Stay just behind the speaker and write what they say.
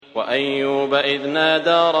وأيوب إذ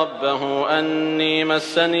نادى ربه أني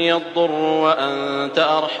مسني الضر وأنت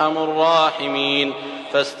أرحم الراحمين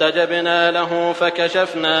فاستجبنا له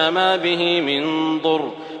فكشفنا ما به من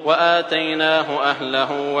ضر وآتيناه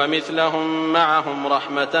أهله ومثلهم معهم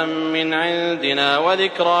رحمة من عندنا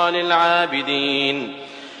وذكرى للعابدين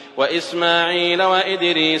وإسماعيل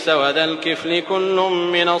وإدريس وذا الكفل كل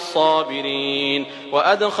من الصابرين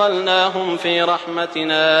وأدخلناهم في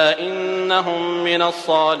رحمتنا إنهم من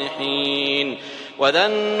الصالحين وذا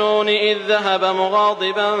النون إذ ذهب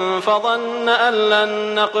مغاضبا فظن أن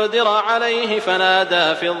لن نقدر عليه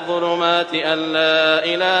فنادى في الظلمات أن لا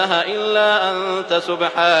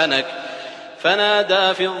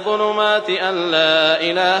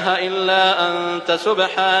إله إلا أنت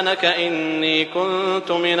سبحانك إني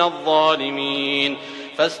كنت من الظالمين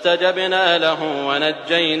فاستجبنا له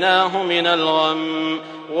ونجيناه من الغم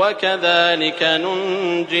وكذلك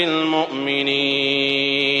ننجي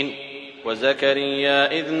المؤمنين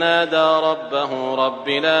وزكريا إذ نادى ربه رب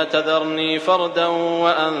لا تذرني فردا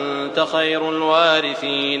وأنت خير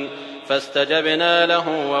الوارثين فاستجبنا له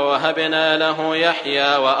ووهبنا له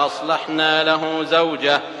يحيى وأصلحنا له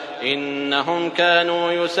زوجه إنهم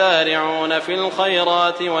كانوا يسارعون في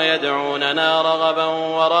الخيرات ويدعوننا رغبا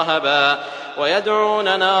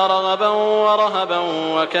ورهبا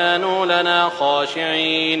وكانوا لنا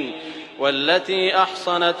خاشعين والتي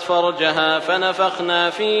أحصنت فرجها فنفخنا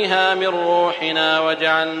فيها من روحنا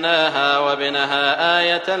وجعلناها وابنها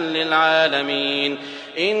آية للعالمين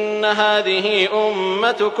إن هذه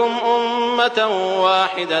أمتكم أمة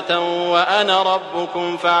واحدة وأنا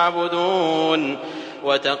ربكم فاعبدون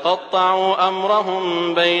وتقطعوا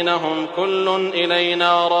أمرهم بينهم كل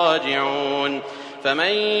إلينا راجعون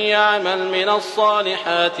فمن يعمل من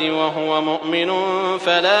الصالحات وهو مؤمن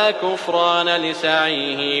فلا كفران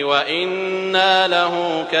لسعيه وإنا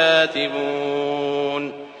له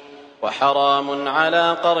كاتبون وحرام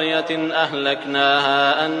على قرية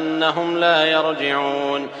أهلكناها أنهم لا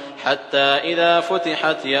يرجعون حتى إذا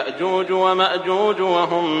فتحت يأجوج ومأجوج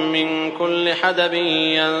وهم من كل حدب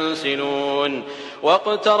ينسلون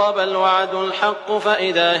واقترب الوعد الحق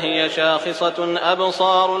فإذا هي شاخصة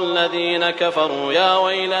أبصار الذين كفروا يا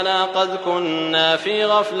ويلنا قد كنا في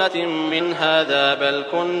غفلة من هذا بل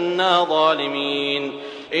كنا ظالمين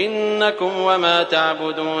إنكم وما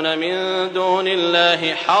تعبدون من دون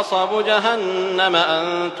الله حصب جهنم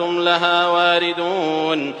أنتم لها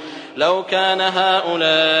واردون لو كان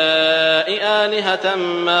هؤلاء آلهة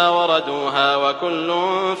ما وردوها وكل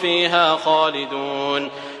فيها خالدون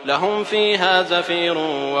لهم فيها زفير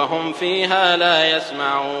وهم فيها لا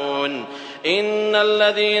يسمعون إن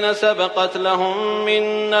الذين سبقت لهم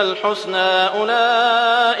منا الحسنى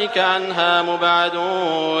أولئك عنها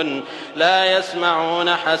مبعدون لا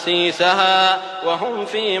يسمعون حسيسها وهم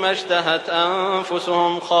فيما اشتهت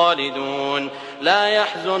أنفسهم خالدون لا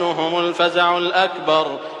يحزنهم الفزع الأكبر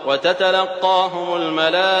وتتلقاهم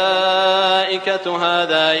الملائكة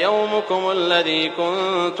هذا يومكم الذي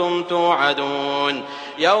كنتم توعدون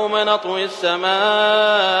يوم نطوي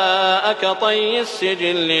السماء كطي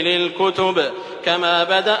السجل للكتب كما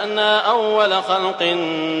بدأنا أول خلق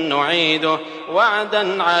نعيده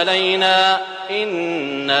وعدا علينا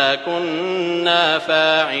إنا كنا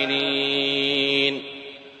فاعلين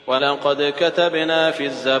ولقد كتبنا في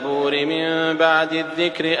الزبور من بعد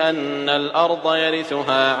الذكر أن الأرض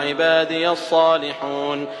يرثها عبادي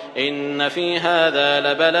الصالحون إن في هذا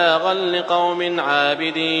لبلاغا لقوم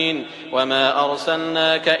عابدين وما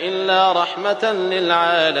أرسلناك إلا رحمة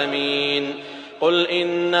للعالمين قل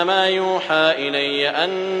إنما يوحى إلي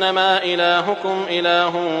أنما إلهكم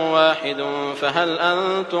إله واحد فهل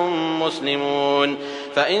أنتم مسلمون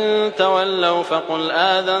فإن تولوا فقل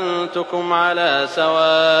آذنتكم على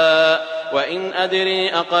سواء وإن أدري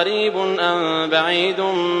أقريب أم بعيد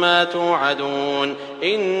ما توعدون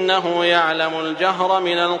إنه يعلم الجهر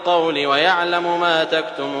من القول ويعلم ما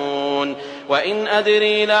تكتمون وإن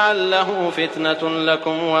أدري لعله فتنة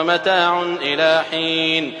لكم ومتاع إلى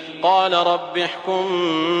حين قال رب احكم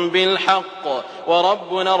بالحق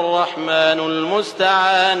وربنا الرحمن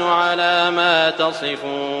المستعان على ما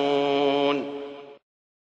تصفون